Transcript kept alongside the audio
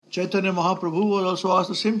Chaitanya Mahaprabhu was also asked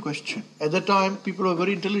the same question. At that time, people were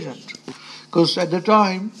very intelligent. Because at that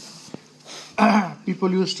time,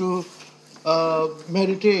 people used to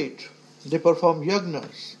meditate. They perform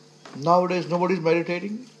yagnas. Nowadays, nobody is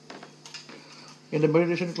meditating. In the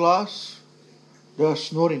meditation class, they are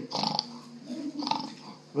snoring.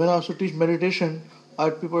 When I used to teach meditation, I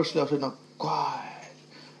had people say, now quiet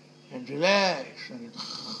and relax. And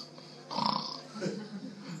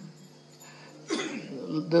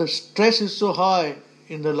the stress is so high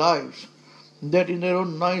in their lives that in their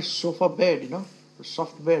own nice sofa bed, the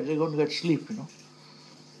soft bed, they're going to get sleep,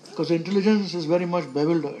 Because the intelligence is very much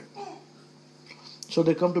bewildered. So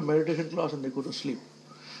they come to meditation class and they go to sleep.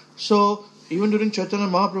 So even during Chaitanya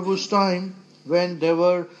Mahaprabhu's time, when there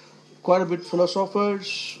were quite a bit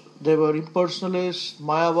philosophers, there were impersonalists,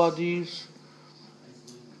 Mayavadis,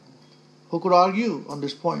 who could argue on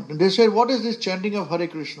this point. And they said, what is this chanting of Hare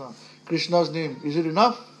Krishna, Krishna's name? Is it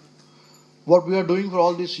enough? What we are doing for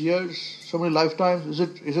all these years, so many lifetimes,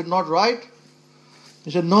 is it not right?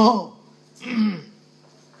 He said, no.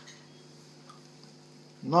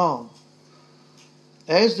 No.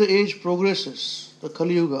 As the age progresses, the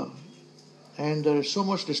Kali Yuga, and there is so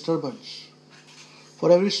much disturbance.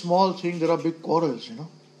 For every small thing, there are big quarrels,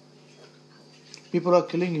 People are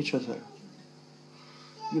killing each other.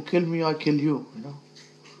 You kill me, I kill you,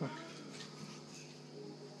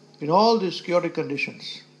 In all these chaotic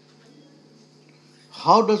conditions,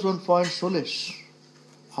 how does one find solace?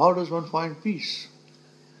 How does one find peace?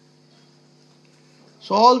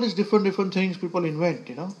 So all these different things people invent,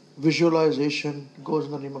 Visualization goes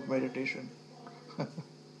in the name of meditation.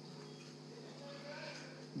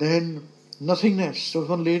 Then nothingness. So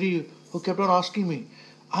one lady who kept on asking me,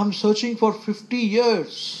 I'm searching for 50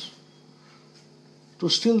 years to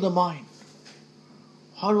still the mind.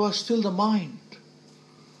 How do I still the mind?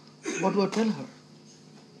 What do I tell her?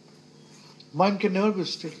 Mind can never be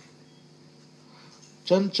still.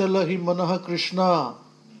 Chanchala hi manaha Krishna.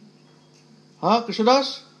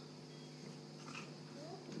 Krishnadas?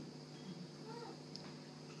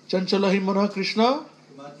 Chanchala hi manaha Krishna?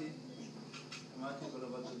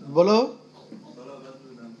 Bolo?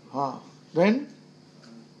 Then?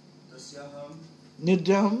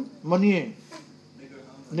 Nidyaham manye.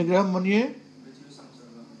 Nigraham manye.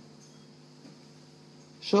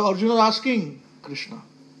 So Arjuna is asking Krishna,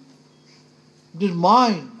 this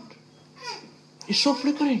mind is so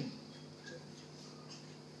flickering.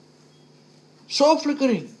 So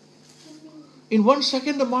flickering. In 1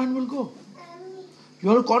 second the mind will go. You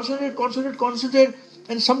have to concentrate,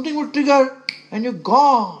 and something will trigger and you're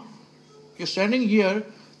gone. You're standing here,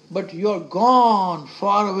 but you're gone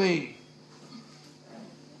far away.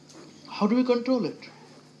 How do we control it?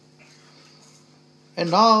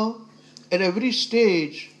 And now, at every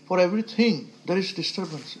stage, for everything, there is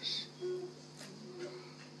disturbances.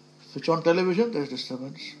 Switch on television, there is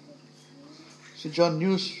disturbance. Switch on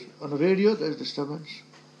news on the radio, there is disturbance.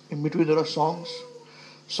 In between there are songs.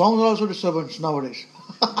 Songs are also disturbance nowadays.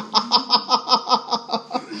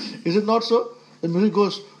 Is it not so? The music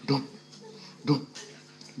goes doop, doop,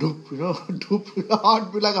 doop, doop.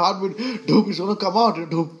 Heartbeat like a heartbeat. Doop is going to come out.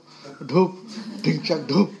 Doop, doop, ding chak,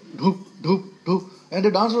 doop, doop, doop, doop. And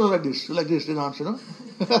the dancers are like this they dance,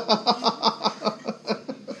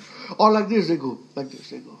 Or like this they go,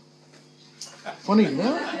 Funny,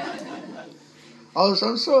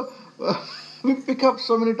 we pick up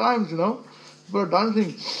so many times, people are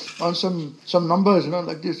dancing on some numbers,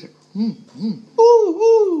 like this. Ooh,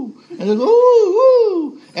 ooh. And they go, ooh,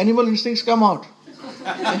 ooh. Animal instincts come out.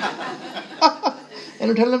 And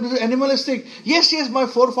you tell them this is animalistic. Yes, my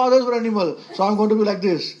forefathers were animal, so I'm going to be like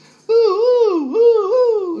this. Ooh, ooh,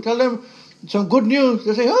 ooh, ooh. Tell them some good news.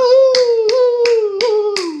 They say, ooh, ooh,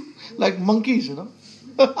 ooh. Like monkeys, And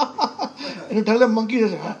you tell them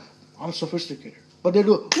monkeys, they say, I'm sophisticated. But they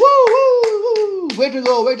do, woo, woo, woo. Way to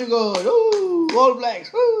go. Ooh, all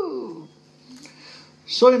blacks. Ooh.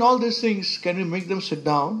 So in all these things, can we make them sit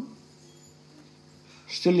down,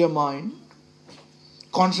 still your mind,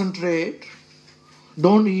 concentrate,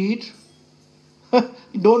 don't eat,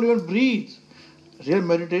 don't even breathe. Real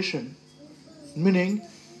meditation, meaning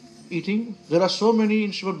eating. There are so many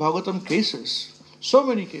in Srimad Bhagavatam cases, so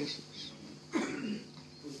many cases.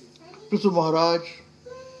 Prithu Maharaj,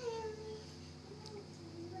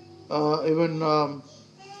 even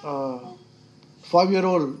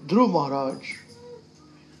 5-year-old Dhruv Maharaj,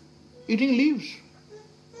 eating leaves.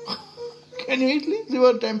 Can you eat leaves? They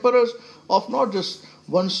were emperors of not just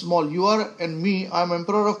one small. You are and me, I am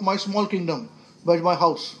emperor of my small kingdom, by my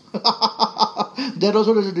house. There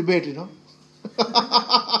also there's a debate,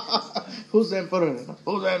 Who's the emperor?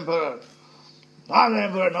 Who's the emperor? I'm the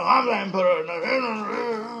emperor, no, I'm the emperor.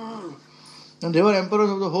 No. And they were emperors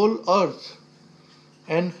of the whole earth.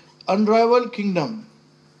 An unrivaled kingdom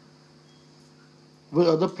with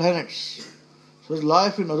other planets. So there's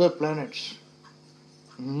life in other planets.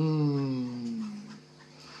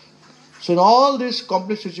 So in all this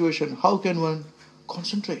complex situation, how can one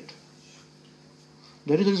concentrate?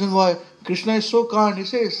 That is the reason why Krishna is so kind. He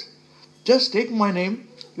says, just take my name,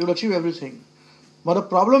 you will achieve everything. But the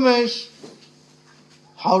problem is,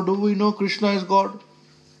 how do we know Krishna is God?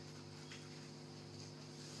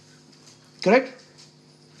 Correct?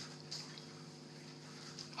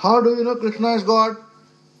 How do you know Krishna is God?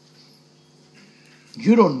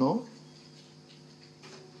 You don't know.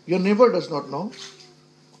 Your neighbor does not know.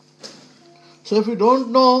 So if you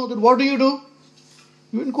don't know, then what do? You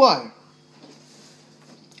inquire.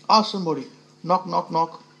 Ask somebody. Knock, knock,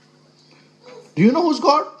 knock. Do you know who's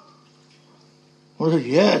God? One says,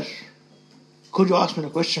 yes. Could you ask me a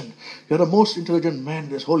question? You're the most intelligent man in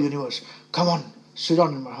this whole universe. Come on, sit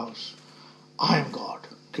down in my house. I am God.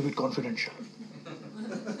 Keep it confidential.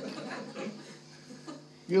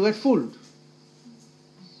 You get fooled.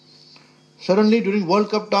 Suddenly, during World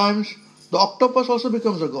Cup times, the octopus also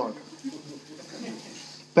becomes a god.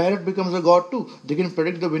 Parrot becomes a god too. They can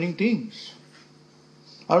predict the winning teams.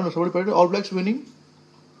 I don't know, somebody predicted All Blacks winning?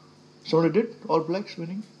 Somebody did? All Blacks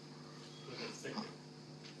winning?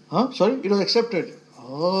 Huh? Sorry? It was accepted.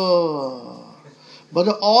 Oh. But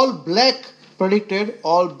the All Black predicted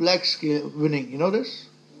All Blacks winning. You know this?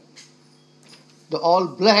 The All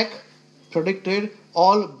Black predicted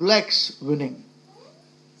All Blacks winning.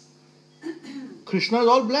 Krishna is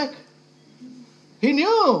all black. He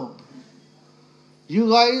knew. You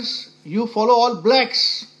guys, you follow all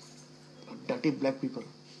blacks. Dirty black people.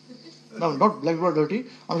 No, not black people are dirty.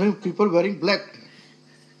 I'm saying people wearing black.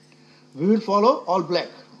 We will follow all black.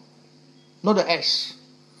 Not the S.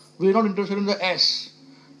 We are not interested in the S.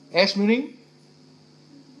 S meaning?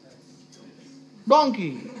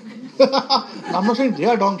 Donkey. I'm not saying they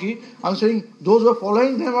are donkey. I'm saying those who are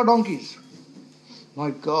following them are donkeys.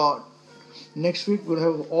 My God. Next week we'll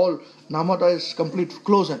have all Namata is complete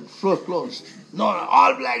closed. No,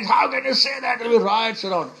 all blacks, how can you say that? There will be riots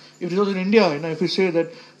around. If it was in India, if you say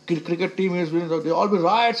that cricket team is winning, there will all be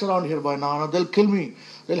riots around here by now. They'll kill me.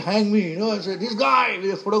 They'll hang me, and say, this guy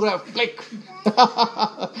with a photograph, click.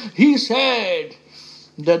 He said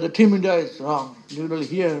that the Team India is wrong. You will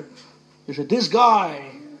hear, they say, this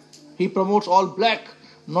guy, he promotes all black,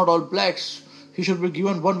 not all blacks. He should be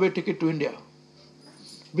given one-way ticket to India.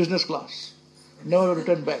 Business class. Never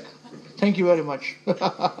return back. Thank you very much.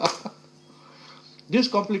 These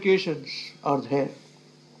complications are there.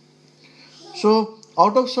 So,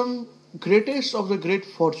 out of some greatest of the great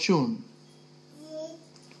fortune,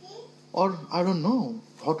 or I don't know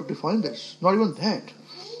how to define this, not even that,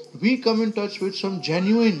 we come in touch with some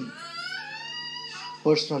genuine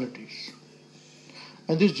personalities.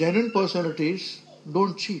 And these genuine personalities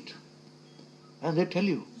don't cheat. And they tell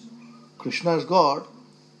you, Krishna is God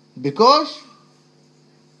because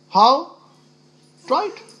how? Try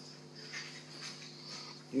it.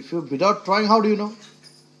 If you without trying, how do you know?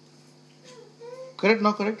 Correct,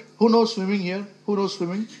 not correct? Who knows swimming here? Who knows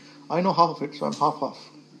swimming? I know half of it, so I'm half.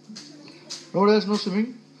 Nobody else knows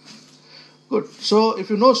swimming? Good. So if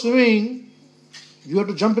you know swimming, you have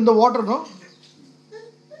to jump in the water, no?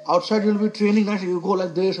 Outside you'll be training nicely. You go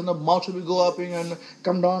like this and the mouth will be go up and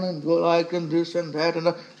come down and go like and this and that and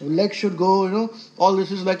the legs should go, All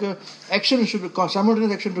this is like a action should be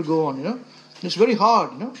simultaneous action to go on, It's very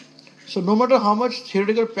hard, So no matter how much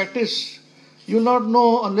theoretical practice, you'll not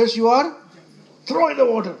know unless you are thrown in the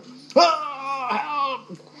water.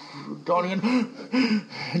 Help! Down again.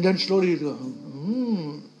 And then slowly you go.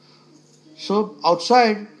 So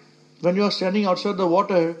outside, when you are standing outside the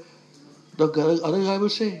water, the other guy will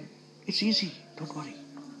say, it's easy, don't worry.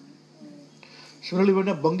 Similarly, when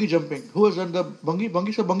you're bungee jumping, who has done the bungee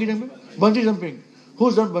jumping? Bungee jumping.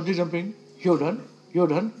 Who's done bungee jumping? You've done.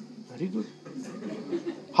 Very good.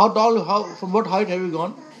 How tall, from what height have you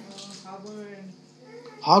gone?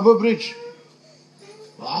 Harbour Bridge.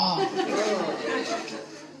 Wow.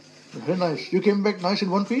 Very nice. You came back nice in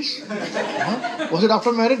one piece? Huh? Was it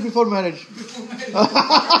after marriage, before marriage?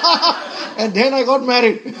 And then I got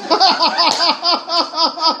married.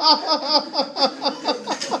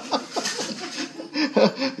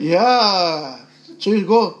 Yeah. So you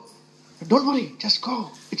go, don't worry, just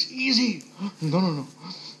go. It's easy. No.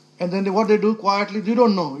 And then what they do quietly, you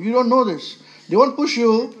don't know this. They won't push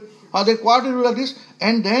you, or they quietly do like this,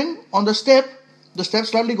 and then on the step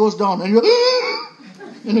slightly goes down, and you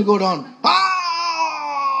go down.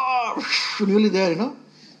 You're nearly there,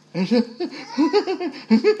 And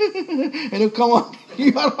you come on,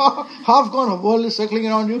 you are half gone, the world is circling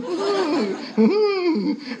around you.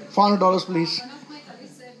 $500, please. One of my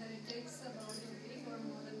colleagues said that it takes about a week or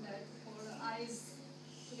more than that for the eyes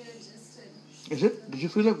to get adjusted. Is it? Did you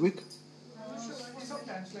feel like weak?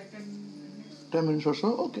 Sometimes, like 10 minutes. 10 minutes or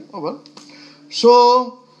so? Okay, oh well.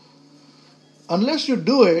 So, unless you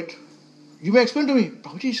do it, you may explain to me,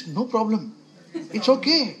 Prabhuji, no problem. It's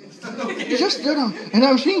okay. You just go down. And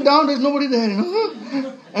I'm seeing down, there's nobody there,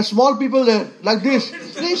 And small people there, like this.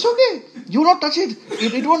 It's okay. You will not touch it.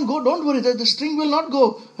 It won't go. Don't worry. The string will not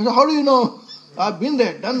go. I said, how do you know? I've been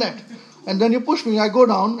there, done that. And then you push me, I go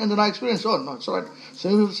down, and then I experience, oh, no, it's all right.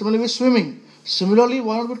 Similarly with swimming. Similarly,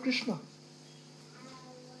 why not with Krishna?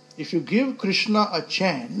 If you give Krishna a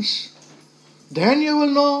chance, then you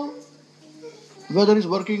will know whether it's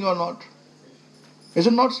working or not. Is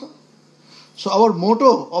it not so? So our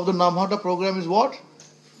motto of the Namhata program is what?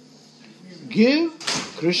 Give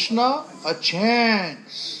Krishna a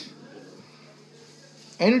chance.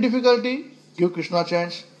 Any difficulty, give Krishna a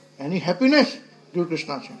chance. Any happiness, give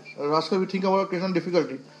Krishna a chance. Raska, we think about Krishna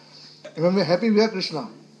difficulty. When we're happy, we are Krishna.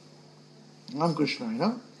 I'm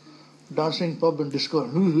Krishna, Dancing pub and disco.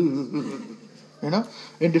 In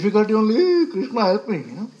difficulty only, Krishna help me,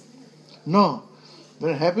 No.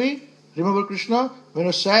 When you're happy, remember Krishna. When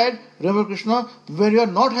you're sad, remember Krishna. When you're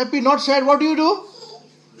not happy, not sad, what do?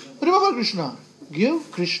 Remember Krishna.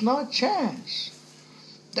 Give Krishna a chance.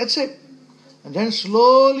 That's it. And then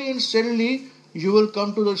slowly and steadily, you will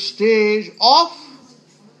come to the stage of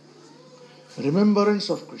remembrance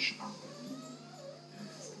of Krishna.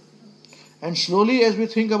 And slowly, as we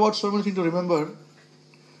think about so many things to remember,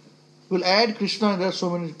 we'll add Krishna, and there are so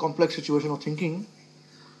many complex situations of thinking.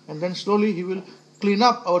 And then slowly, he will clean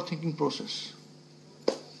up our thinking process.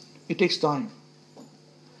 It takes time.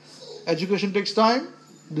 Education takes time.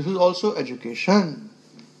 This is also education.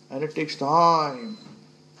 And it takes time.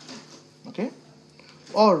 Okay?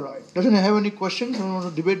 Alright. Doesn't have any questions? I want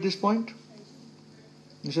to debate this point.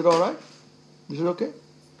 Is it alright? Is it okay?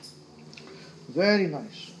 Very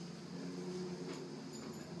nice.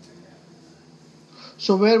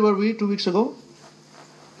 So where were we 2 weeks ago?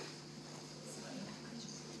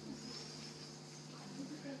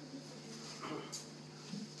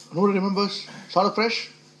 Nobody remembers? Start afresh?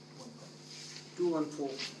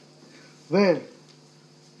 214. Where?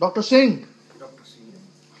 Dr. Singh. Dr. Singh.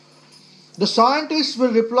 The scientists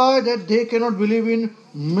will reply that they cannot believe in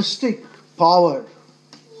mystic power.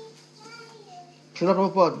 Srila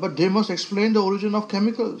Prabhupada, but they must explain the origin of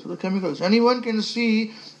chemicals. The chemicals. Anyone can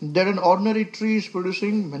see that an ordinary tree is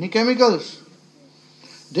producing many chemicals.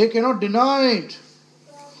 They cannot deny it.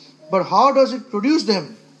 But how does it produce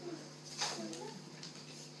them?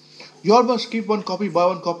 You all must keep buy one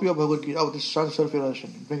copy of Bhagavad Gita, of this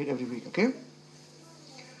self-realization. Bring it every week, okay?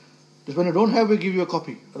 Just when you don't have, we give you a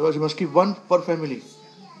copy. Otherwise, you must keep one per family,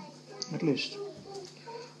 at least.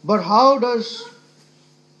 But how does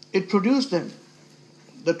it produce them,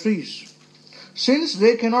 the trees? Since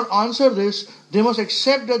they cannot answer this, they must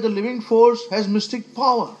accept that the living force has mystic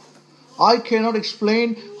power. I cannot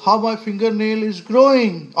explain how my fingernail is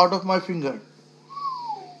growing out of my finger.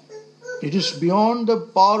 It is beyond the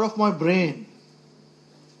power of my brain.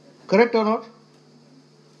 Correct or not?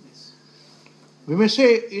 Yes. We may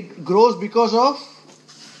say it grows because of,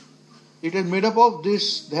 it is made up of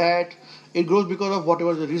this, that, it grows because of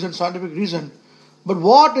whatever the reason, scientific reason. But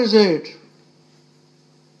what is it?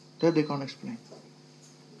 That they can't explain.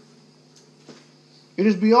 It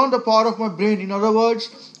is beyond the power of my brain. In other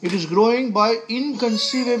words, it is growing by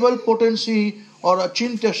inconceivable potency or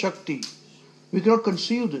achintya shakti. We cannot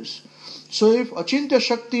conceive this. So if achintya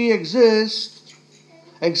shakti exists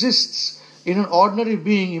in an ordinary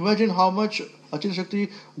being, imagine how much achintya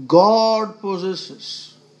shakti God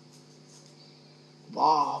possesses.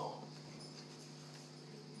 Wow.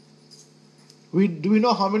 Do we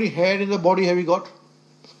know how many hair in the body have we got?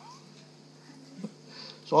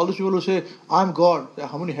 So all these people who say, I'm God,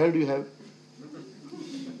 how many hair do you have?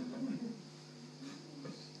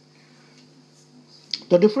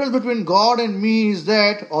 The difference between God and me is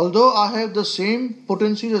that although I have the same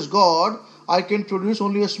potencies as God, I can produce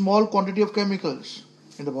only a small quantity of chemicals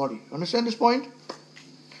in the body. Understand this point?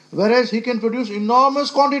 Whereas He can produce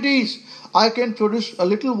enormous quantities. I can produce a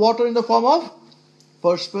little water in the form of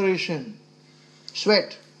perspiration,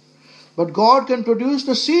 sweat. But God can produce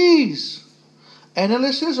the seas.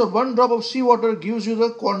 Analysis of one drop of seawater gives you the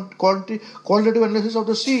qualitative analysis of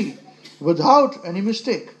the sea without any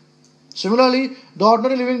mistake. Similarly, the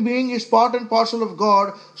ordinary living being is part and parcel of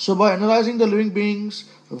God. So by analyzing the living beings,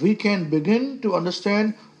 we can begin to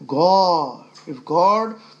understand God. If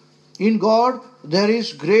God In God, there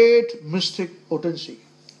is great mystic potency.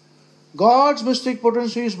 God's mystic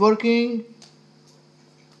potency is working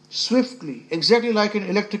swiftly, exactly like an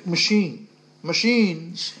electric machine.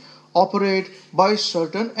 Machines operate by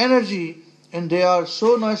certain energy, and they are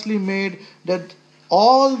so nicely made that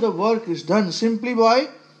all the work is done simply by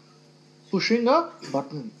pushing a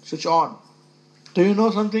button, switch on. Do you know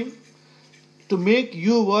something? To make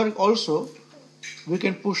you work also, we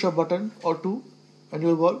can push a button or two and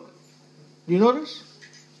you'll work. Do you know this?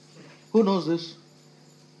 Who knows this?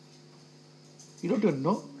 You don't even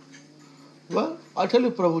know? Well, I'll tell you,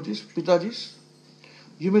 Prabhujis, Pitajis.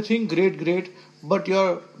 You may think great, but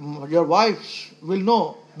your wives will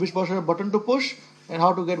know which button to push and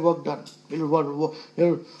how to get work done. You'll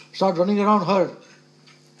start running around her.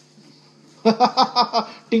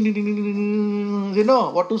 Ding, ding, ding, ding, ding, ding. They know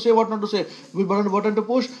what to say, what not to say, which button to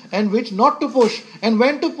push and which not to push, and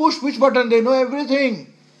when to push which button. They know everything.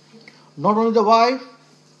 Not only the wife,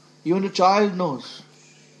 even the child knows.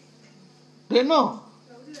 They know.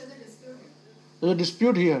 There's a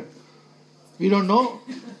dispute here. You don't know?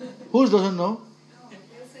 Who doesn't know?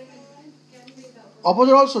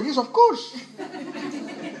 Opposite also? Yes, of course.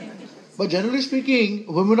 But generally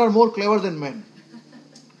speaking, women are more clever than men.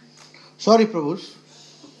 Sorry, Prabhus.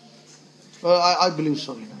 I believe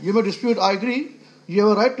so. You may dispute, I agree. You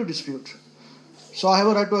have a right to dispute. So I have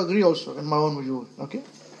a right to agree also in my own view. Okay?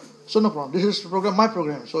 So no problem. This is my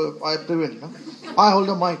program. So I prevail. I hold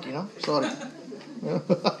the mic. Sorry.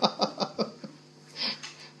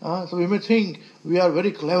 So we may think we are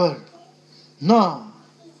very clever. No.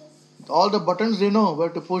 All the buttons they know where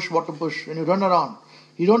to push, what to push. And you run around.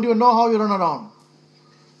 You don't even know how you run around.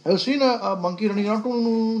 Have you seen a monkey running around?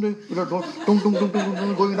 Going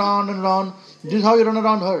round and round. This is how you run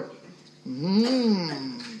around her.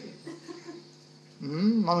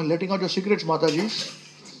 I'm letting out your secrets, Mataji.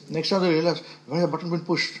 Next time they realize, why has the button been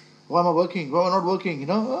pushed? Why am I working? Why am I not working? They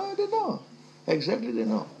know. Exactly, they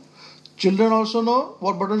know. Children also know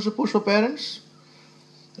what buttons to push for parents.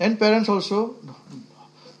 And parents also.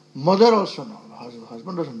 Mother also know.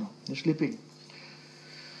 Husband doesn't know. He's sleeping.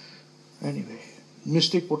 Anyway.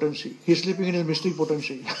 Mystic potency. He's sleeping in his mystic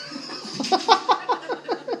potency.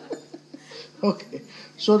 Okay.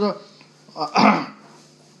 So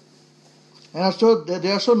and so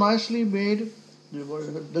they are so nicely made.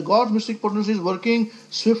 The God's mystic potency is working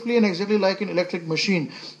swiftly and exactly like an electric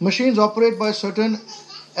machine. Machines operate by a certain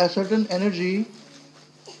energy,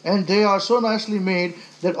 and they are so nicely made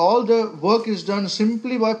that all the work is done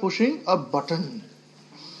simply by pushing a button.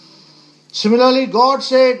 Similarly, God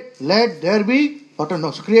said, "Let there be." Button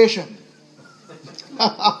of creation.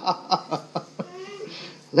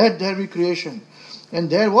 Let there be creation. And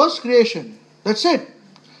there was creation. That's it.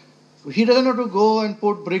 He doesn't have to go and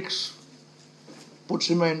put bricks, put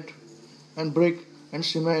cement and brick and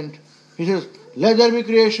cement. He says, let there be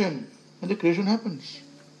creation. And the creation happens.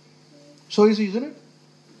 So easy, isn't it?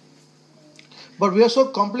 But we are so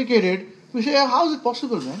complicated. We say, how is it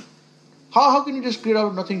possible, man? How can you just create out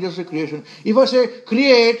of nothing, just a creation? If I say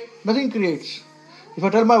create, nothing creates. If I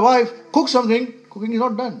tell my wife, cook something, cooking is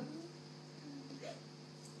not done.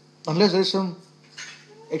 Unless there is some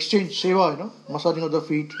exchange, seva, massaging of the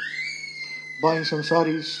feet, buying some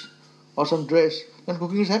saris or some dress, then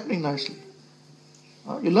cooking is happening nicely.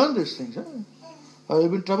 You learn these things. You'll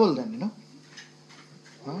be in trouble then,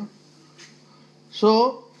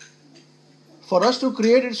 So, for us to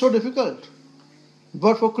create, it's so difficult.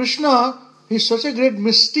 But for Krishna, he's such a great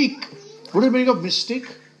mystique. What is the meaning of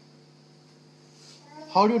mystic?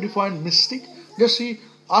 How do you define mystic? Just see,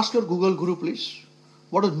 ask your Google Guru, please.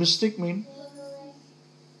 What does mystic mean?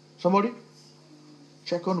 Somebody?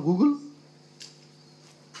 Check on Google.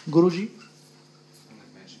 Guruji?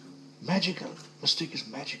 Magical. Mystic is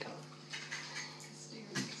magical.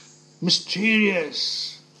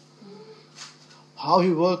 Mysterious. How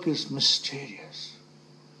he works is mysterious.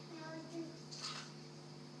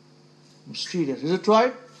 Mysterious. Is it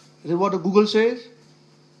right? Is it what the Google says?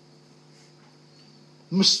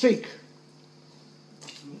 Mistake.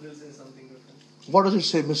 Google says something different. What does it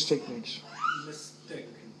say mistake means? Mystic.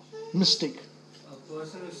 Mystic. A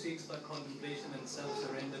person who seeks by contemplation and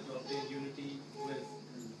self-surrender to obtain unity with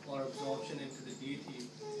or absorption into the deity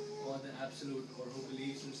or the absolute, or who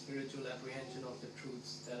believes in spiritual apprehension of the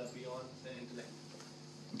truths that are beyond the intellect.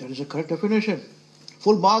 That is a correct definition.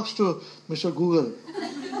 Full marks to Mr. Google.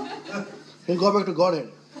 He'll go back to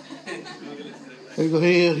Godhead.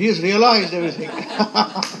 He has realized everything.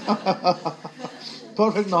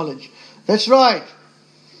 Perfect knowledge. That's right.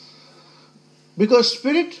 Because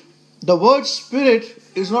spirit, the word spirit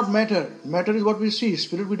is not matter. Matter is what we see.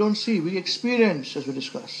 Spirit we don't see. We experience, as we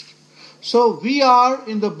discussed. So we are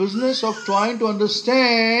in the business of trying to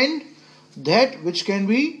understand that which can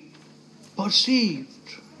be perceived,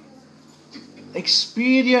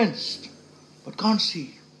 experienced, but can't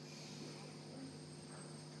see.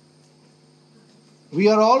 We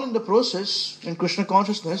are all in the process in Krishna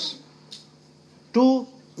consciousness to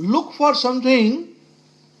look for something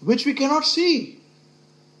which we cannot see,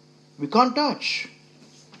 we can't touch,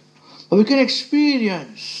 but we can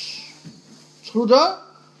experience through the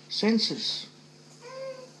senses.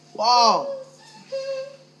 Wow!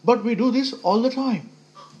 But we do this all the time.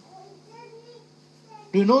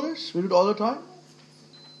 Do you know this? We do it all the time.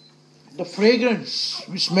 The fragrance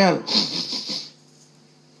we smell.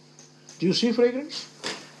 Do you see fragrance?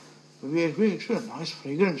 We experience nice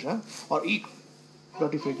fragrance, huh? Or eat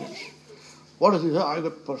dirty fragrance. What is this? Huh? I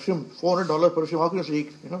got perfume, $400 perfume. How can I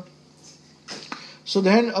eat? So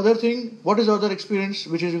then, other thing. What is the other experience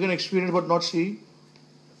which is you can experience but not see?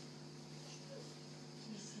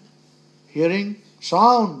 Hearing,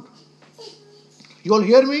 sound. You all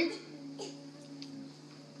hear me?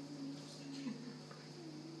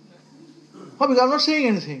 Oh, because I'm not saying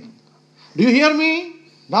anything. Do you hear me?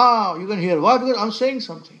 Now you can hear. Why? Because I'm saying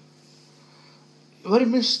something. Very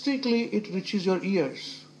mystically it reaches your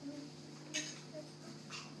ears.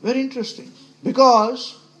 Very interesting.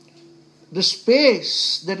 Because the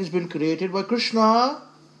space that has been created by Krishna,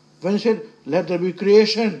 when he said, let there be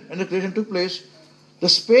creation, and the creation took place, the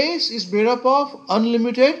space is made up of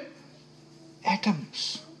unlimited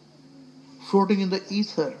atoms floating in the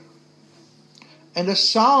ether. And the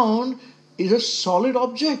sound is a solid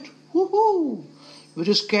object, woohoo, which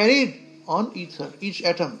is carried on ether, each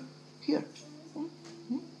atom, here,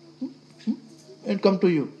 and come to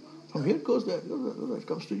you. From here it goes there, it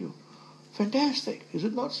comes to you. Fantastic, is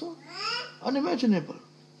it not so? Unimaginable.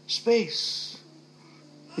 Space.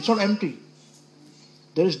 It's not empty.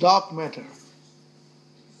 There is dark matter.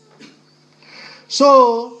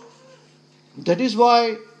 So, that is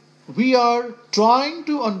why we are trying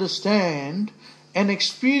to understand and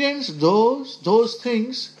experience those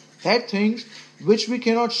things, that things which we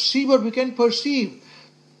cannot see but we can perceive.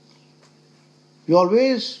 You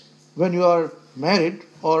always, when you are married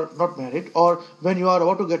or not married, or when you are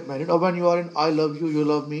about to get married, or when you are in I love you, you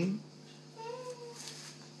love me.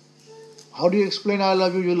 How do you explain I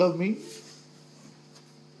love you, you love me?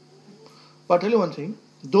 But I'll tell you one thing,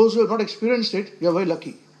 those who have not experienced it, you are very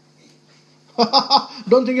lucky.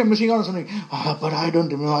 Don't think you're missing out on something. But I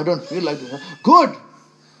don't feel like this. Good.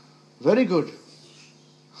 Very good.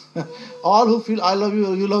 All who feel I love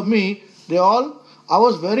you, you love me, I'm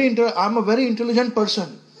a very intelligent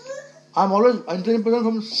person. I'm always an intelligent person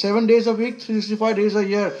from 7 days a week, 365 days a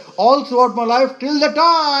year. All throughout my life, till the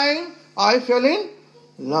time I fell in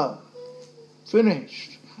love.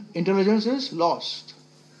 Finished. Intelligence is lost.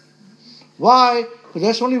 Why? Because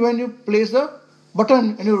that's only when you place the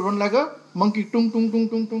button and you run like a monkey, tung, tung, tung,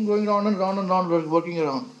 tung, tung, going round and round and round, working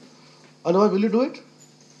around. Otherwise, will you do it?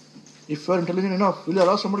 If you are intelligent enough, will you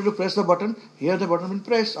allow somebody to press the button? Here the button will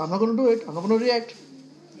press. I'm not going to do it. I'm not going to react.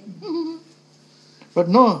 But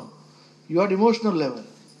no, you are at emotional level.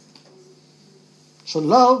 So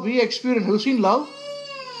love, we experience. Have you seen love?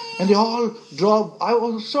 And they all draw.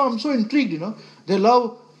 I'm so intrigued,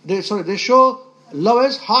 They show love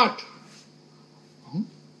as heart.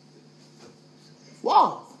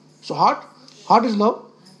 Wow. So heart is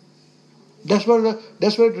love. That's where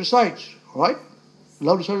it resides, right?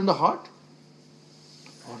 Love resides in the heart.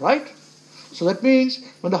 Alright? So that means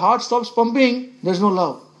when the heart stops pumping, there's no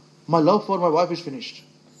love. My love for my wife is finished.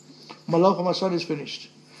 My love for my son is finished.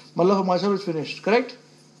 My love for myself is finished. Correct?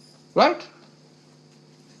 Right?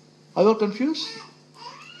 Are you all confused?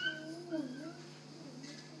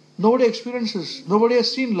 Nobody experiences. Nobody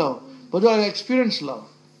has seen love. But they have experienced love.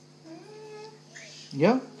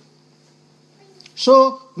 Yeah?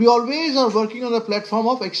 So, we always are working on the platform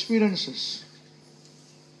of experiences.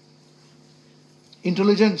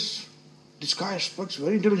 Intelligence. This guy speaks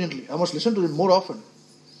very intelligently. I must listen to him more often.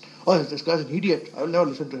 Oh, this guy's an idiot. I will never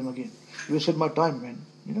listen to him again. You wasted my time, man.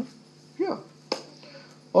 Yeah.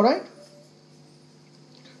 Alright?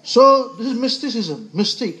 So, this is mysticism.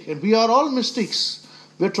 Mystic. And we are all mystics.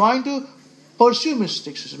 We are trying to pursue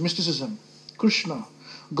mysticism. Krishna.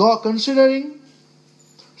 God considering.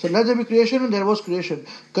 So let there be creation and there was creation.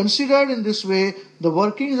 Considered in this way, the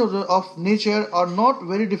workings of nature are not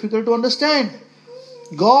very difficult to understand.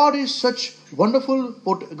 God has such wonderful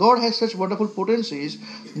potencies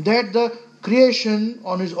that the creation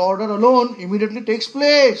on His order alone immediately takes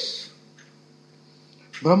place.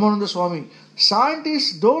 Brahmananda Swami.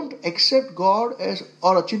 Scientists don't accept God as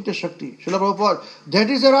or Achintya Shakti. Srila Prabhupada. That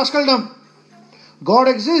is their rascaldom. God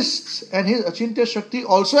exists and His Achintya Shakti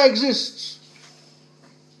also exists.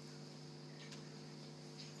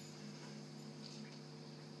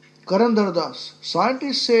 Karandar Das.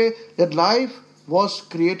 Scientists say that life was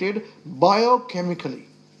created biochemically.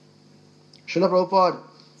 Srila Prabhupada.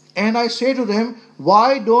 And I say to them,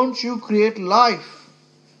 why don't you create life?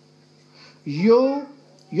 Your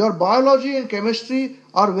biology and chemistry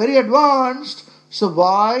are very advanced, so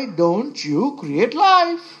why don't you create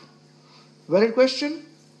life? Valid question?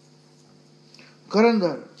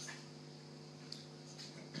 Karandar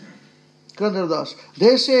Das.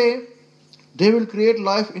 They say they will create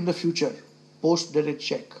life in the future, post-dated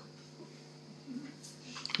check.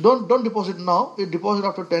 Don't deposit now, you deposit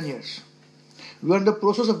after 10 years. We are in the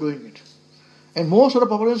process of doing it. And most of the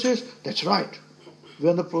population says, that's right, we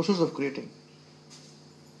are in the process of creating.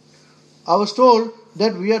 I was told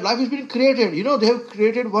that life has been created. They have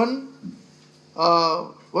created one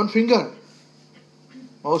finger.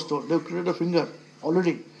 I was told they have created a finger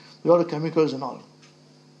already with all the chemicals and all.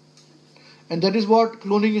 And that is what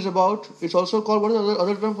cloning is about. It's also called, what is the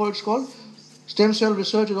other term for it's called? Stem cell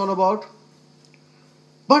research is all about.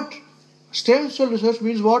 But stem cell research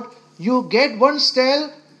means what? You get one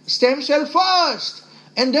stem cell first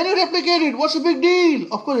and then you replicate it. What's the big deal?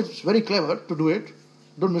 Of course, it's very clever to do it.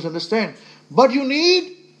 Don't misunderstand. But you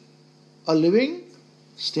need a living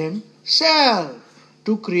stem cell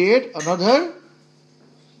to create another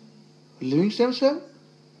living stem cell.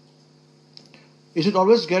 Is it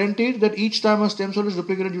always guaranteed that each time a stem cell is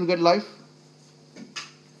replicated, you will get life?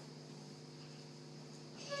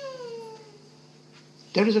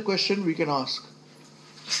 That is a question we can ask.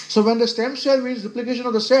 So when the stem cell means duplication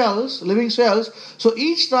of the cells, living cells, so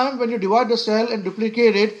each time when you divide the cell and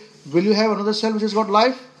duplicate it, will you have another cell which has got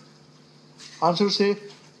life? Answer say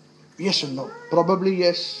yes and no. Probably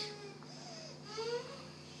yes.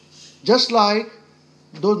 Just like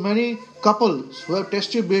those many couples who have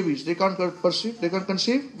test tube babies, they can't conceive,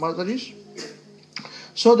 Mataji's.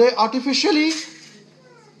 So they artificially,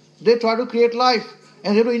 they try to create life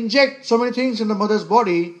and they have to inject so many things in the mother's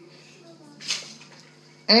body,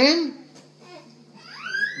 and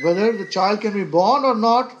whether the child can be born or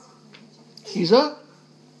not is a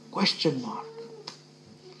question mark.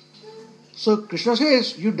 So Krishna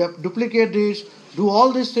says, you duplicate this, do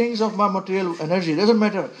all these things of my material energy, doesn't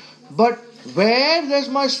matter. But where does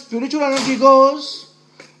my spiritual energy goes,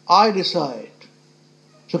 I decide.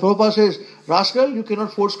 So Prabhupada says, rascal, you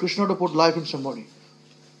cannot force Krishna to put life in somebody.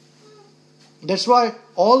 That's why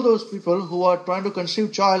all those people who are trying to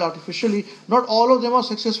conceive child artificially, not all of them are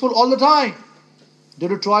successful all the time. They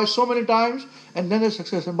have to try so many times and then they're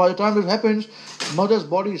successful. And by the time this happens, mother's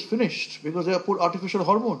body is finished because they have put artificial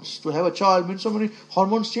hormones. To have a child means so many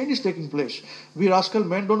hormones changes taking place. We rascal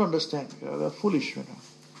men don't understand. They're foolish.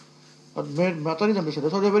 But Mataris understand.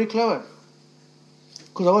 That's why they're very clever.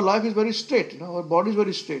 Because our life is very straight. Our body is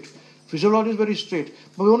very straight. Physiology is very straight.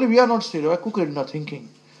 But only we are not straight. We are crooked in our thinking.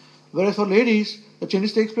 Whereas for ladies, the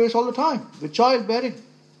changes takes place all the time with childbearing.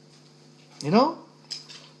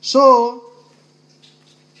 So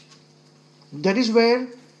that is where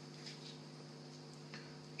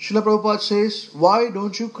Srila Prabhupada says, why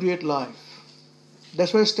don't you create life?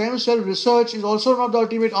 That's why stem cell research is also not the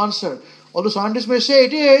ultimate answer. Although scientists may say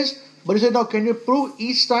it is, but he said, now can you prove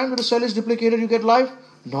each time that the cell is duplicated you get life?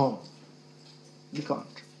 No. You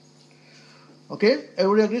can't. Okay?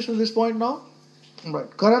 Everybody agrees with this point now? Right.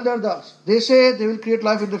 Karandar Das. They say they will create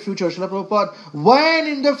life in the future. Srila Prabhupada. When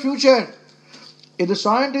in the future? If the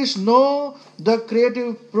scientists know the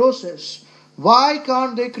creative process, why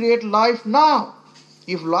can't they create life now?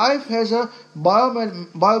 If life has a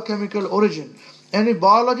biochemical origin, and if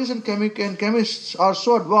biologists and chemists are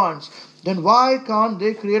so advanced, then why can't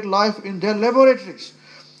they create life in their laboratories?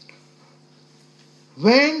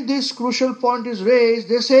 When this crucial point is raised,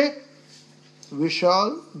 they say, we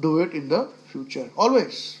shall do it in the future.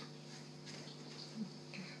 Always.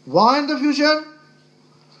 Why in the future?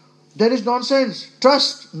 That is nonsense.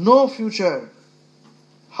 Trust no future,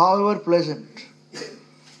 however pleasant.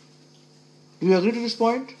 Do you agree to this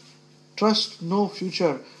point? Trust no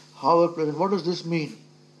future, however pleasant. What does this mean?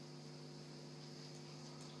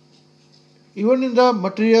 Even in the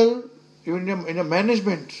material, even in the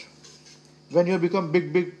management, when you become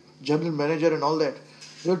big general manager and all that,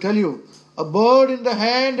 they will tell you, a bird in the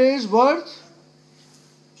hand is worth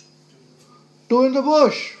 2 in the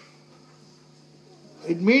bush.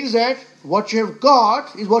 It means that what you have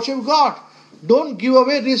got is what you have got. Don't give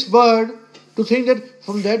away this bird to think that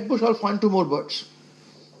from that bush I'll find 2 more birds.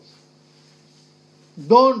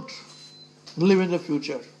 Don't live in the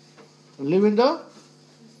future. Live in the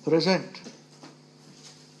present.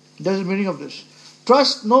 That's the meaning of this.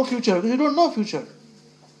 Trust no future, because you don't know future.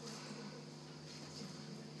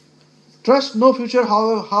 Trust no future,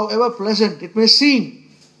 however pleasant it may seem.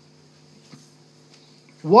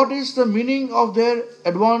 What is the meaning of their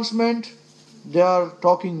advancement? They are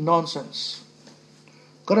talking nonsense.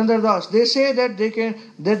 Karandar Das, they say that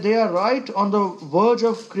they are right on the verge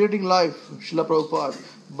of creating life, Srila Prabhupada.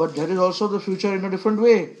 But there is also the future in a different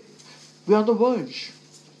way. We are on the verge.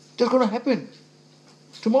 It's going to happen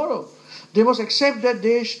tomorrow. They must accept that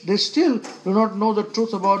they still do not know the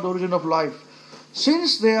truth about the origin of life.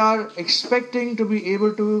 Since they are expecting to be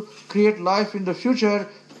able to create life in the future,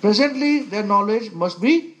 presently their knowledge must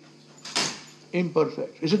be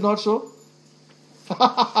imperfect. Is it not so?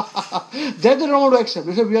 That they don't want to accept.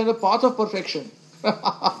 They say we are on the path of perfection.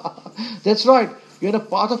 That's right. You are on the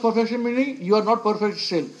path of perfection, meaning you are not perfect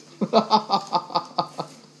still.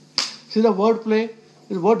 See the word play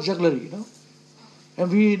is word jugglery,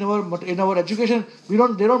 And we in our education they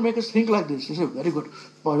don't make us think like this. They say very good.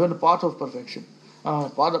 You are on the path of perfection.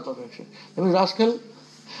 Path of perfection. That means rascal.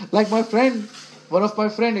 Like my friend, one of my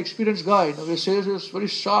friend, experienced guy. He says he was very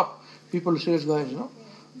sharp. People say this guy, So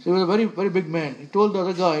he was a very, very big man. He told the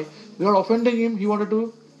other guy, without offending him, he wanted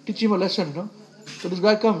to teach him a lesson, So this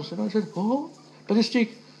guy comes, He said, oh, touch his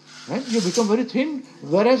cheek. Man, you become very thin,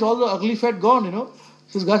 whereas all the ugly fat gone,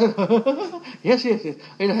 So this guy said, yes.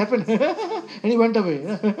 It happened. And he went away,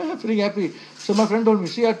 feeling happy. So my friend told me,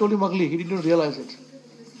 see, I told him ugly. He didn't realize it.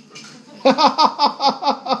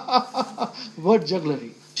 Word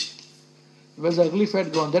jugglery. Where's the ugly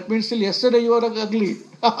fat gone? That means till yesterday you were ugly.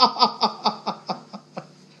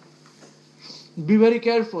 Be very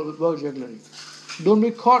careful with word jugglery. Don't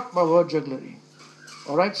be caught by word jugglery.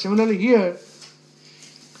 Alright, similarly here,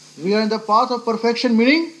 we are in the path of perfection,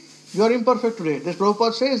 meaning you are imperfect today. This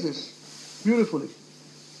Prabhupada says this beautifully.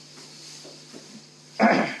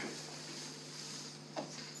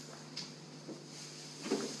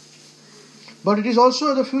 But it is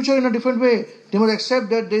also the future in a different way. They must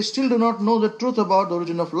accept that they still do not know the truth about the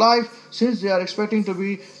origin of life, since they are expecting to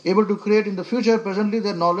be able to create in the future. Presently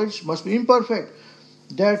their knowledge must be imperfect.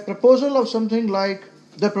 Their proposal is something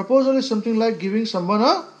like giving someone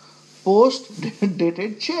a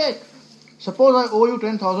post-dated check. Suppose I owe you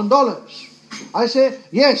 $10,000. I say,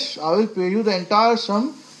 yes, I will pay you the entire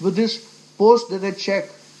sum with this post-dated check.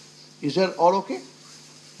 Is that all okay?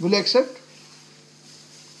 Will you accept?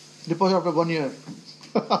 Deposit after 1 year.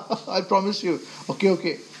 I promise you.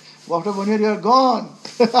 Okay. After 1 year you are gone.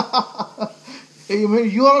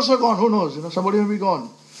 You are also gone. Who knows? Somebody may be gone.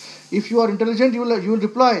 If you are intelligent, you will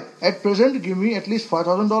reply, at present give me at least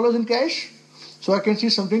 $5,000 in cash so I can see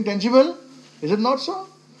something tangible. Is it not so?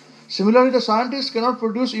 Similarly, the scientists cannot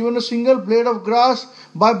produce even a single blade of grass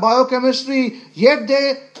by biochemistry, yet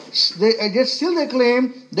still they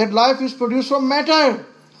claim that life is produced from matter.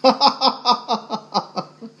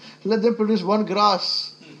 Let them produce one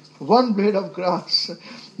blade of grass.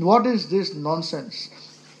 What is this nonsense?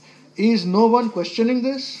 Is no one questioning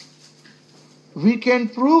this? We can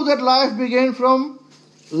prove that life began from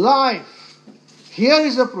life. Here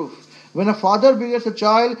is the proof. When a father begets a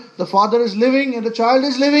child, the father is living and the child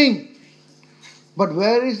is living. But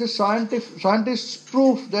where is the scientist's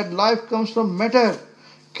proof that life comes from matter?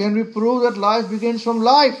 Can we prove that life begins from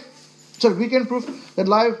life? We can prove that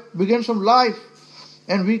life begins from life.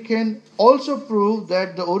 And we can also prove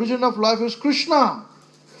that the origin of life is Krishna.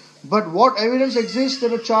 But what evidence exists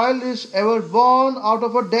that a child is ever born out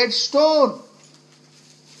of a dead stone?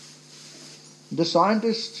 The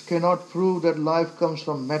scientists cannot prove that life comes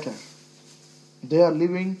from matter. They are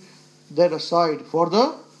leaving that aside for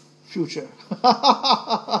the future.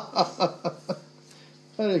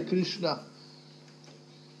 Hare Krishna.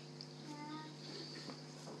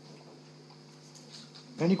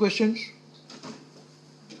 Any questions?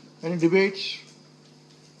 Any debates?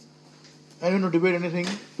 Anyone to debate anything?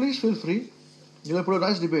 Please feel free. You will put a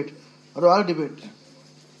nice debate. Or I'll debate.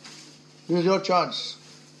 This is your chance.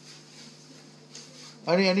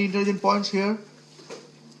 Any intelligent points here?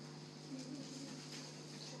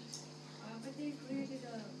 But they created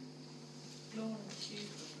a clone sheep.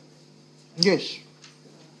 Yes.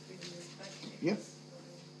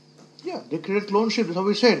 Yeah, they created clone sheep. That's how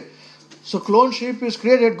we said. So clone sheep is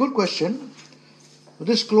created. Good question.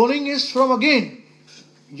 This cloning is from again.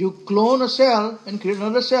 You clone a cell and create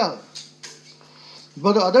another cell.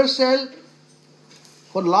 But the other cell,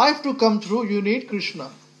 for life to come through, you need Krishna.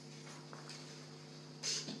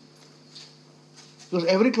 Because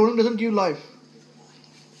every cloning doesn't give life.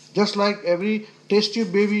 Just like every test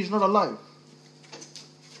tube baby is not alive.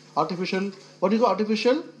 Artificial, what do you call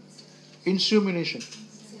artificial? Insemination.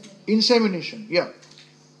 Yeah.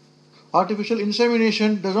 artificial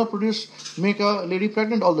insemination does not make a lady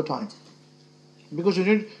pregnant all the time. Because you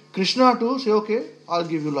need Krishna to say, okay, I'll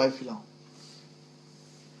give you life now.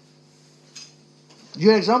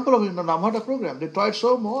 You're an example of the Namhata program. They tried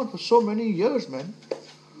so much for so many years, man.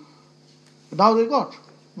 But now they got.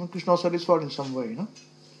 Krishna was satisfied in some way,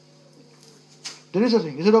 There is a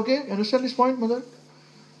thing. Is it okay? You understand this point, mother?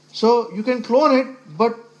 So you can clone it,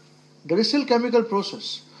 but there is still chemical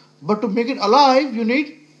process. But to make it alive, you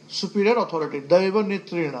need superior authority. Daiva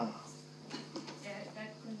Nitrina.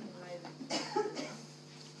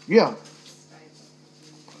 Yeah.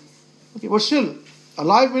 Okay, but still,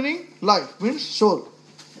 alive meaning life, means soul.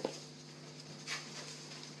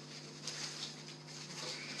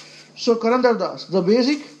 So Karandar Das, the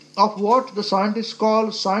basic of what the scientists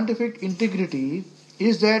call scientific integrity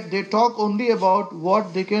is that they talk only about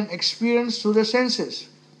what they can experience through the senses.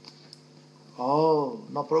 Oh,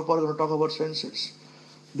 now Prabhupada is going to talk about senses.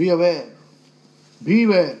 Be aware.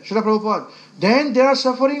 Beware. Srila Prabhupada. Then they are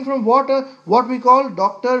suffering from what we call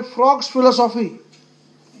Dr. Frog's philosophy.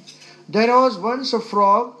 There was once a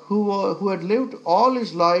frog who had lived all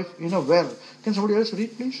his life in a well. Can somebody else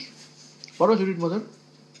read, please? What was you read, mother?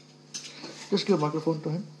 Just give a microphone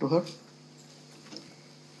to her.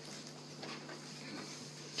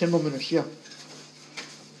 10 more minutes, yeah.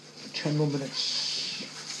 10 more minutes.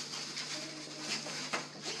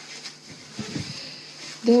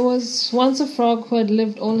 There was once a frog who had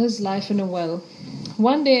lived all his life in a well.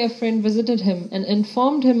 One day a friend visited him and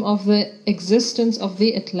informed him of the existence of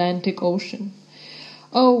the Atlantic Ocean.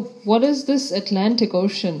 "Oh, what is this Atlantic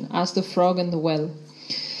Ocean?" asked the frog in the well.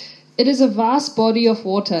 "It is a vast body of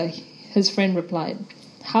water," his friend replied.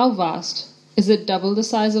 "How vast? Is it double the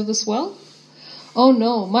size of this well?" "Oh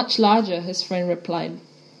no, much larger," his friend replied.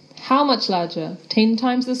 "How much larger? 10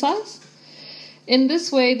 times the size?" In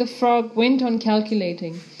this way the frog went on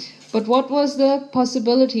calculating, but what was the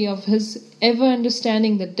possibility of his ever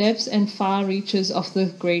understanding the depths and far reaches of the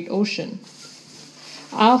great ocean?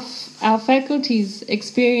 Our faculties,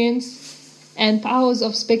 experience, and powers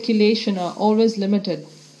of speculation are always limited.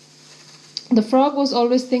 The frog was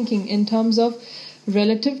always thinking in terms of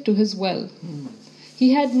relative to his well.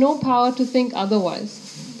 He had no power to think otherwise.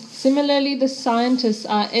 Similarly, the scientists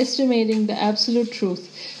are estimating the absolute truth,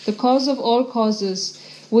 the cause of all causes,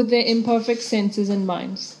 with their imperfect senses and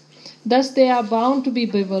minds. Thus they are bound to be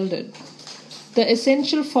bewildered. The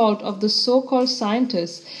essential fault of the so-called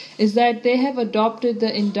scientists is that they have adopted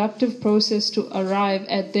the inductive process to arrive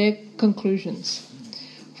at their conclusions.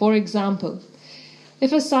 For example,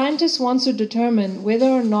 if a scientist wants to determine whether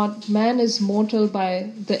or not man is mortal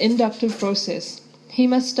by the inductive process, he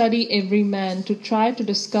must study every man to try to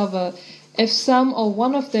discover if some or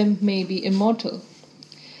one of them may be immortal.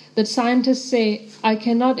 The scientists say, "I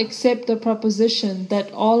cannot accept the proposition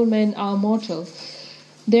that all men are mortal.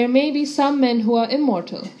 There may be some men who are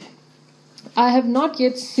immortal. I have not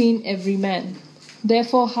yet seen every man.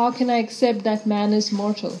 Therefore, how can I accept that man is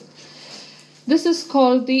mortal?" This is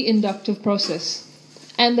called the inductive process.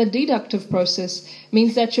 And the deductive process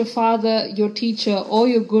means that your father, your teacher, or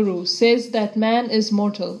your guru says that man is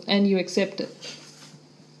mortal and you accept it.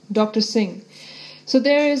 Dr. Singh. So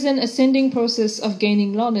there is an ascending process of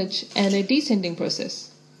gaining knowledge and a descending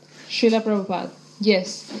process. Srila Prabhupada.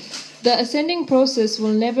 Yes, the ascending process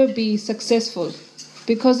will never be successful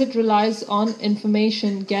because it relies on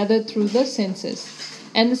information gathered through the senses,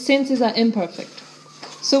 and the senses are imperfect.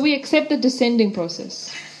 So we accept the descending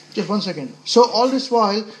process. Just 1 second. So all this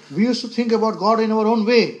while, we used to think about God in our own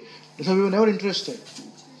way. So we were never interested.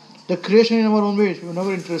 The creation in our own way, we were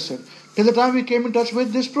never interested. Till the time we came in touch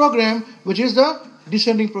with this program, which is the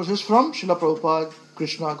descending process from Srila Prabhupada,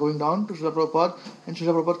 Krishna going down to Srila Prabhupada, and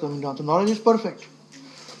Srila Prabhupada coming down. So knowledge is perfect.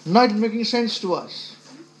 Now it is making sense to us.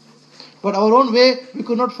 But our own way, we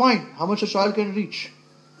could not find how much a child can reach.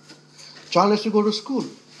 Child has to go to school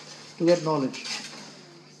to get knowledge.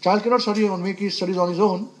 Child cannot study and make his studies on his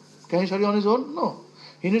own. Can he study on his own? No.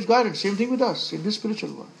 He needs guidance. Same thing with us in this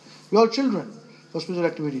spiritual world. We are children for spiritual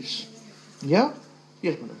activities. Yeah?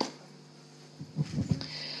 Yes, madam.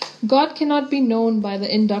 God cannot be known by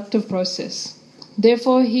the inductive process.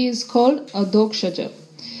 Therefore, he is called Adokshaja,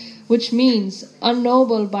 which means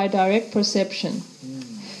unknowable by direct perception.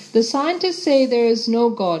 The scientists say there is no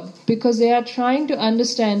God because they are trying to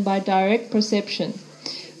understand by direct perception.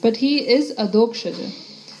 But he is Adokshaja.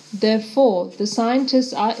 Therefore, the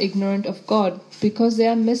scientists are ignorant of God because they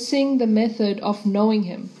are missing the method of knowing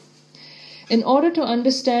him. In order to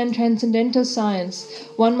understand transcendental science,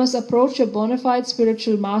 one must approach a bona fide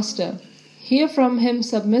spiritual master, hear from him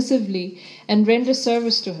submissively, and render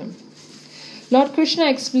service to him. Lord Krishna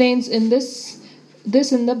explains in this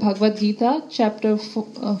this in the Bhagavad Gita, chapter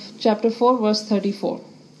 4, verse 34.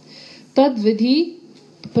 Tad vidhi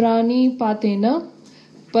pranipatena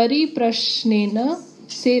pariprashnena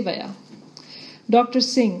sevaya. Dr.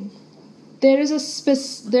 Singh, there is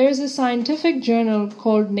a scientific journal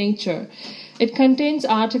called Nature. It contains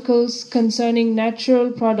articles concerning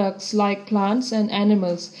natural products like plants and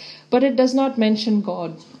animals, but it does not mention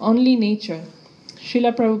God, only nature.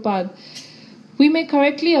 Srila Prabhupada, we may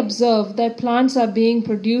correctly observe that plants are being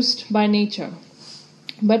produced by nature.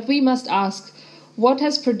 But we must ask, what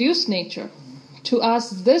has produced nature? To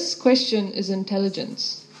ask this question is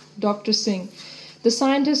intelligence. Dr. Singh, the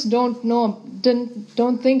scientists don't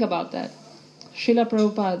think about that. Srila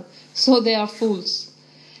Prabhupada, so they are fools.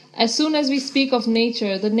 As soon as we speak of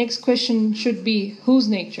nature, the next question should be, whose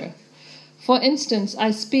nature? For instance,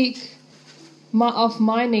 I speak of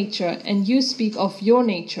my nature and you speak of your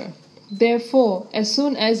nature. Therefore, as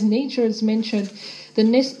soon as nature is mentioned, the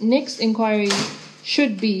next inquiry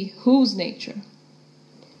should be, whose nature?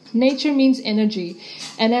 Nature means energy,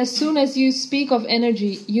 and as soon as you speak of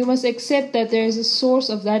energy, you must accept that there is a source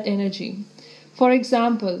of that energy. For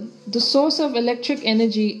example, the source of electric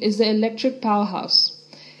energy is the electric powerhouse.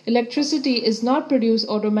 Electricity is not produced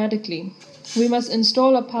automatically. We must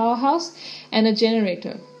install a powerhouse and a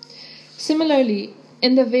generator. Similarly,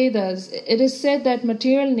 in the Vedas, it is said that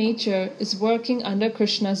material nature is working under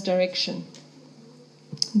Krishna's direction.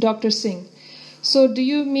 Dr. Singh, so do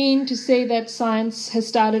you mean to say that science has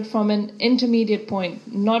started from an intermediate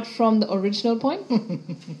point, not from the original point?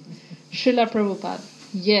 Srila Prabhupada,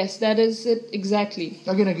 yes, that is it exactly.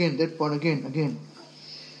 Again, that point, again.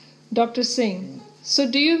 Dr. Singh, so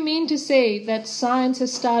do you mean to say that science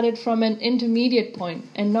has started from an intermediate point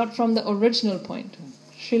and not from the original point?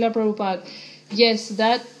 Srila Prabhupada, yes,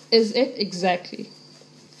 that is it exactly.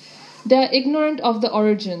 They are ignorant of the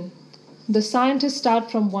origin. The scientists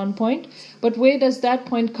start from one point, but where does that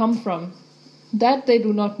point come from? That they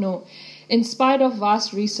do not know, in spite of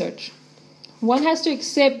vast research. One has to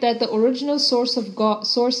accept that the original source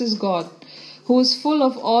is God, who is full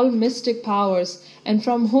of all mystic powers and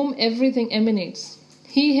from whom everything emanates.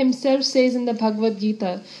 He himself says in the Bhagavad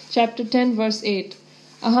Gita, chapter 10, verse 8,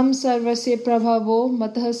 Aham sarvasya prabhavo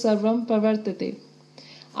matah sarvam pravartate.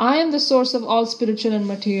 I am the source of all spiritual and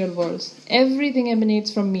material worlds. Everything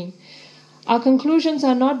emanates from me. Our conclusions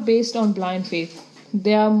are not based on blind faith.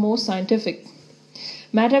 They are more scientific.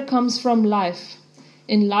 Matter comes from life.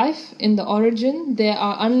 In life, in the origin, there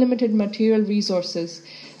are unlimited material resources.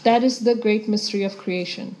 That is the great mystery of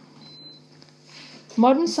creation.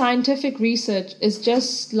 Modern scientific research is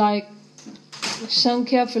just like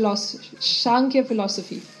Sankhya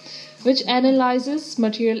philosophy, which analyzes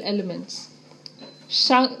material elements.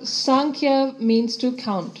 Sankhya means to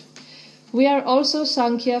count. We are also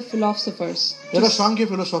Sankhya philosophers. There are Sankhya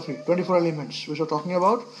philosophy, 24 elements, which we are talking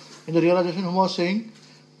about. In the realization, Huma was saying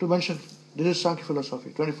to mention, this is Sankhya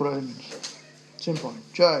philosophy, 24 elements. Same point.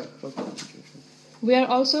 Jai. We are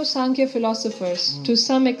also Sankhya philosophers to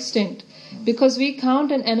some extent, because we count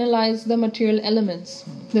and analyze the material elements.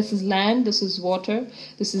 This is land, this is water,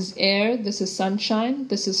 this is air, this is sunshine,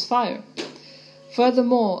 this is fire.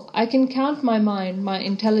 Furthermore, I can count my mind, my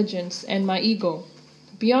intelligence, and my ego.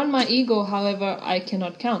 Beyond my ego, however, I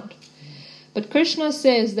cannot count. But Krishna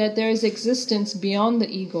says that there is existence beyond the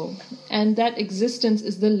ego, and that existence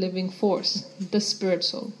is the living force, the spirit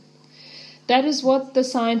soul. That is what the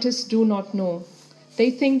scientists do not know.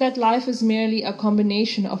 They think that life is merely a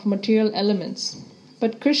combination of material elements.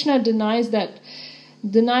 But Krishna denies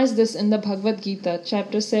this in the Bhagavad Gita,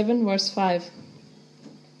 chapter 7, verse 5.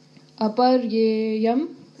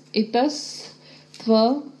 Aparyeyam itas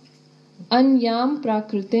tva anyam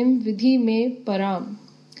prakritim vidhi me param.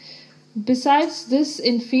 Besides this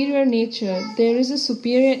inferior nature, there is a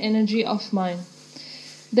superior energy of mine.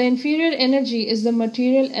 The inferior energy is the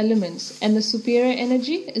material elements, and the superior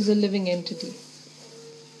energy is a living entity.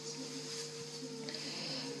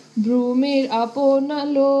 Brumir apo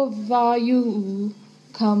nalo vayu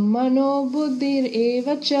khammano buddhir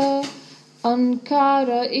evacha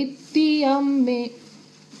ankara itiyam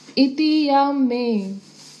me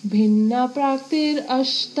bhinna praktir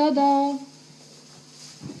ashtada.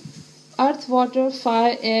 Earth, water,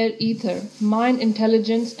 fire, air, ether, mind,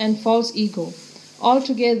 intelligence, and false ego.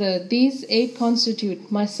 Altogether, these 8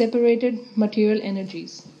 constitute my separated material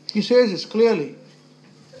energies. He says this clearly.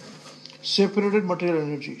 Separated material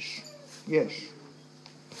energies. Yes.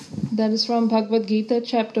 That is from Bhagavad Gita,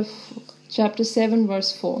 chapter 7,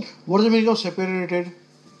 verse 4. What is the meaning of separated?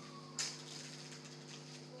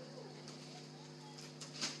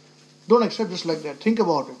 Don't accept just like that. Think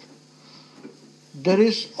about it. There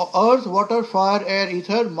is earth, water, fire, air,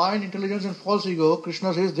 ether, mind, intelligence and false ego.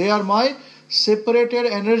 Krishna says they are my separated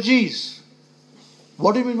energies.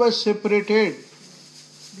 What do you mean by separated?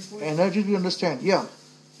 Before Energies we understand. Yeah.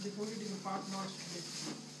 before it is a part, not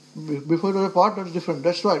split. Before it was a part, that's different.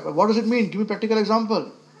 That's right. But what does it mean? Give me a practical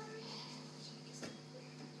example.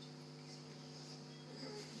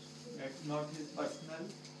 That's not his personal.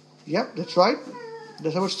 Yep, that's right.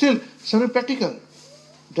 That's but still something practical.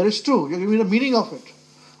 That is true. You give me the meaning of it.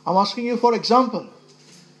 I'm asking you for example.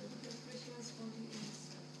 Krishna's body is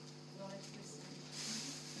Lord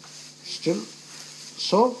Krishna. Still.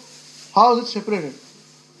 So, how is it separated?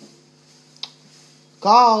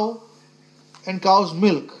 Cow and cow's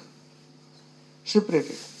milk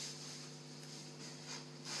separated.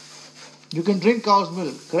 You can drink cow's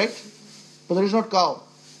milk, correct? But there is not cow.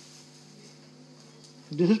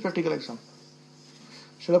 This is practical example.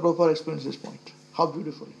 Srila Prabhupada explains this point. How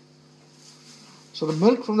beautifully. So the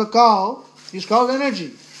milk from the cow is cow's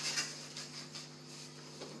energy.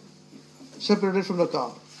 Separated from the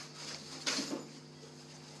cow.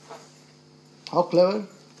 How clever.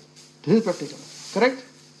 This is practical. Correct?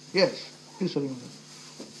 Yes. Please, sorry.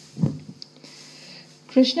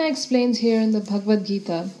 Krishna explains here in the Bhagavad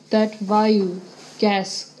Gita that Vayu,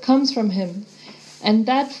 gas, comes from him, and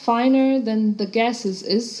that finer than the gases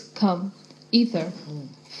is Kam, ether.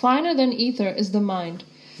 Finer than ether is the mind.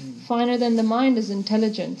 Finer than the mind is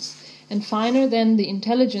intelligence, and finer than the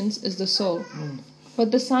intelligence is the soul.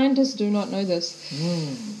 But the scientists do not know this.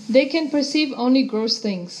 They can perceive only gross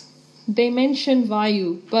things. They mention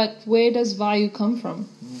Vayu, but where does Vayu come from?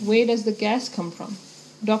 Where does the gas come from?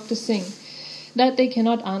 Dr. Singh, that they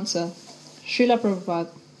cannot answer. Srila Prabhupada,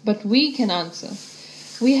 but we can answer.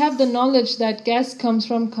 We have the knowledge that gas comes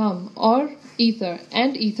from Kam, or ether,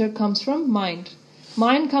 and ether comes from mind.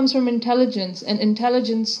 Mind comes from intelligence, and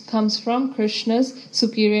intelligence comes from Krishna's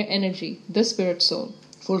superior energy, the spirit soul.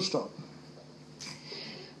 Full stop.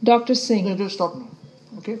 Dr. Singh, No, just stop now.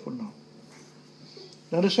 Okay, for now.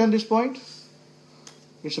 You understand this point?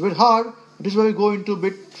 It's a bit hard. This is where we go into a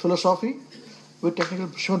bit philosophy with technical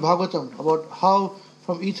Srimad Bhagavatam about how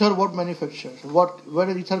from ether what manufactures, where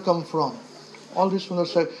did ether come from. All this from the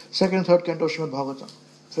second and third canto of Srimad Bhagavatam.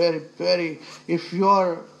 Very, if you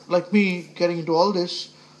are like me getting into all this,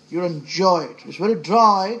 you'll enjoy it. It's very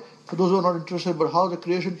dry for those who are not interested, but how the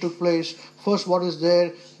creation took place, first what is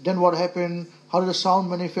there, then what happened, how did the sound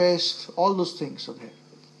manifest, all those things are there.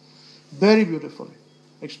 Very beautifully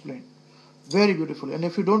explained. Very beautifully. And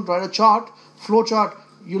if you don't write a chart, flow chart,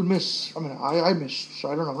 you'll miss. I missed.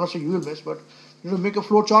 So I don't know. I'm not saying you will miss, but you need to make a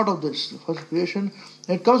flow chart of this. The first creation.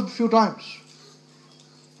 And it comes a few times.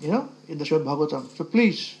 In the Srimad Bhagavatam. So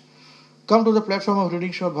please, come to the platform of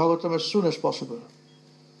reading Srimad Bhagavatam as soon as possible.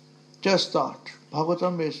 Just start.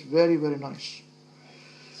 Bhagavatam is very, very nice.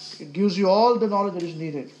 It gives you all the knowledge that is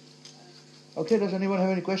needed. Okay, does anyone have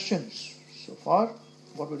any questions so far?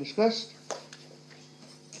 What we discussed?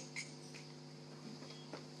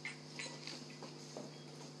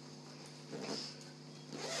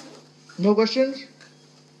 No questions?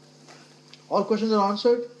 All questions are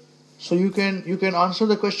answered? So you can answer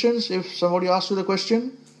the questions if somebody asks you the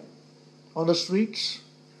question on the streets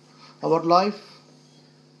about life.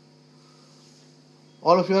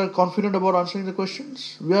 All of you are confident about answering the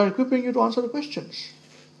questions? We are equipping you to answer the questions.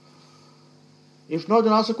 If not,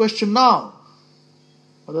 then ask the question now.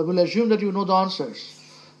 Or I will assume that you know the answers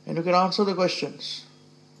and you can answer the questions.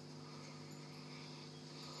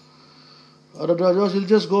 Otherwise, you'll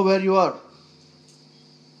just go where you are.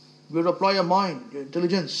 You have to apply your mind, your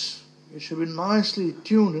intelligence. It should be nicely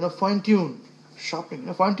tuned, fine-tuned.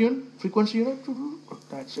 Sharpening, fine-tuned frequency,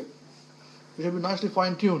 that's it. It should be nicely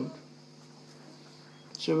fine-tuned.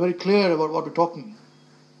 So very clear about what we're talking.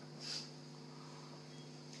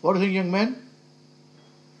 What do you think, young man?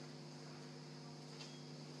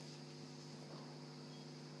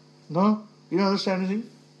 No? You don't understand anything?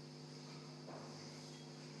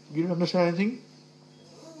 You don't understand anything?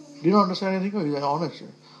 Do you not understand anything? Oh, you're honest.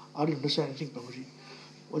 I don't understand anything, Prabhuji.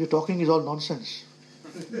 What you're talking is all nonsense.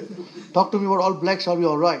 Talk to me about all blacks, I'll be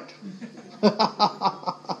alright.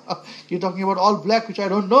 You're talking about all black, which I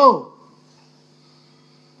don't know.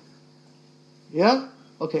 Yeah?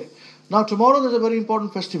 Okay. Now tomorrow there's a very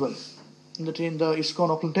important festival in the ISKCON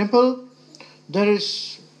Auckland Temple. There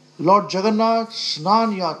is Lord Jagannath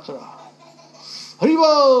Snan Yatra.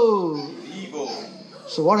 Haribo!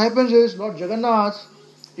 So what happens is Lord Jagannath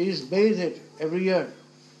is bathed every year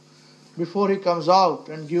before he comes out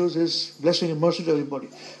and gives his blessing and mercy to everybody.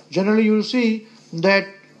 Generally you will see that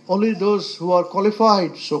only those who are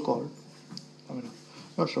qualified,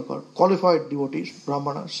 qualified devotees,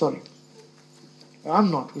 brahmanas,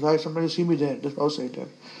 I'm not, because sometimes you see me there, just outside there.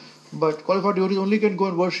 But qualified devotees only can go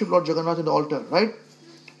and worship Lord Jagannath in the altar, right?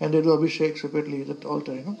 And they do Abhishek separately at the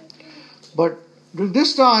altar, But during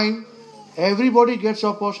this time, everybody gets the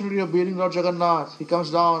opportunity of bearing Lord Jagannath. He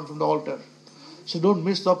comes down from the altar. So don't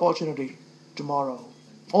miss the opportunity tomorrow.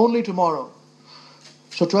 Only tomorrow.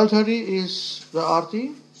 So 12:30 is the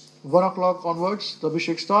Aarti. 1 o'clock onwards, the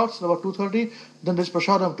Abhishek starts. About 2:30, then there's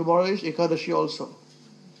Prasadam. Tomorrow is Ekadashi also.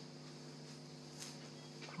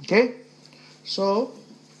 Okay? So,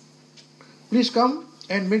 please come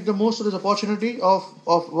and make the most of this opportunity of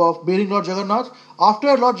bathing Lord Jagannath.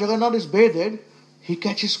 After Lord Jagannath is bathed, he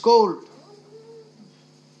catches cold.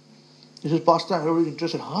 This is pastime. Everybody is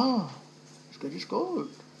interested. He catches cold.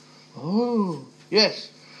 Oh, yes.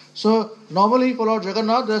 So, normally for Lord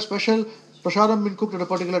Jagannath, there is special prasadam been cooked at a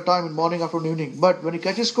particular time in morning, afternoon, evening. But when he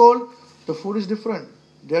catches cold, the food is different.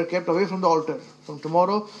 They are kept away from the altar. From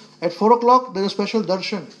tomorrow, at 4 o'clock, there is a special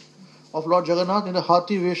darshan of Lord Jagannath in the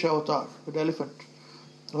Hathi Vesha avatar, with the elephant.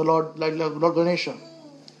 The Lord, like Lord Ganesha.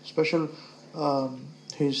 Special,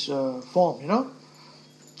 his form,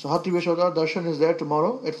 So Hathi Vesha avatar darshan is there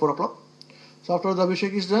tomorrow at 4 o'clock. So after the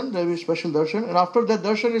Abhishek is done, there will be special darshan. And after that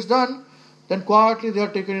darshan is done, then quietly they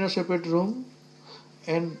are taken in a separate room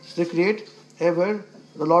and they create where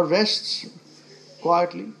the Lord rests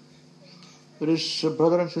quietly with his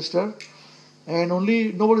brother and sister, and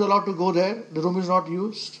nobody is allowed to go there. The room is not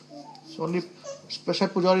used. So only special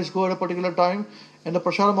pujaris go at a particular time, and the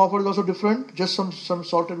prasadam offered is also different. Just some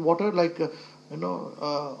salted water, like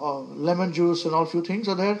lemon juice and all few things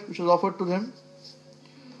are there, which is offered to them,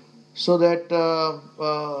 so that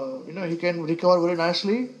he can recover very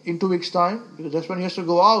nicely in 2 weeks' time, because that's when he has to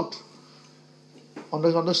go out on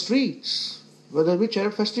the streets, where there will be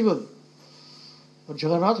chariot festival,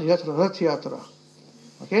 Jagannath Yatra, Rath Yatra.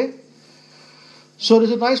 Okay? So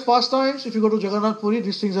these are nice pastimes. If you go to Jagannath Puri,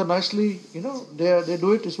 these things are nicely, they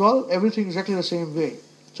do it as well. Everything exactly the same way.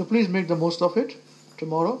 So please make the most of it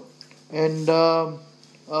tomorrow. And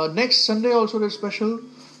next Sunday also there's special.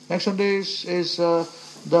 Next Sunday is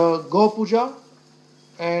the Go Puja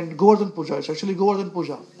and Govardhan Puja. It's actually Govardhan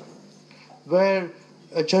Puja, where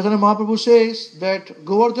Chaitanya Mahaprabhu says that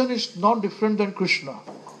Govardhan is not different than Krishna.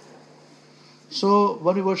 So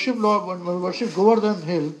when we worship Govardhan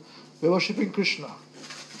hill, we are worshipping Krishna.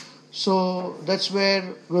 So that's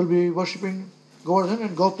where we'll be worshipping Govardhan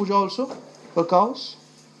and Go Puja also for cows.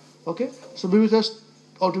 Okay? So be with us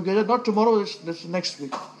all together. Not tomorrow, it's next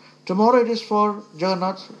week. Tomorrow it is for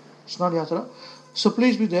Jagannath Snan Yatra. So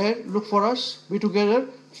please be there, look for us, be together,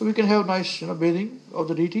 so we can have nice bathing of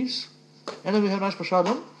the deities. And then we have nice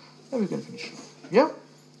prasadam, and we can finish. Yeah?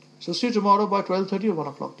 So see you tomorrow by 12:30 or 1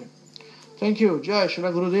 o'clock then. Thank you. Jai Shri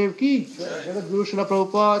Gurudev ki. Jagat Guru Srila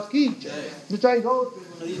Prabhupada ki. Nitai Gaur.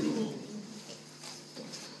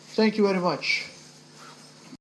 Thank you very much.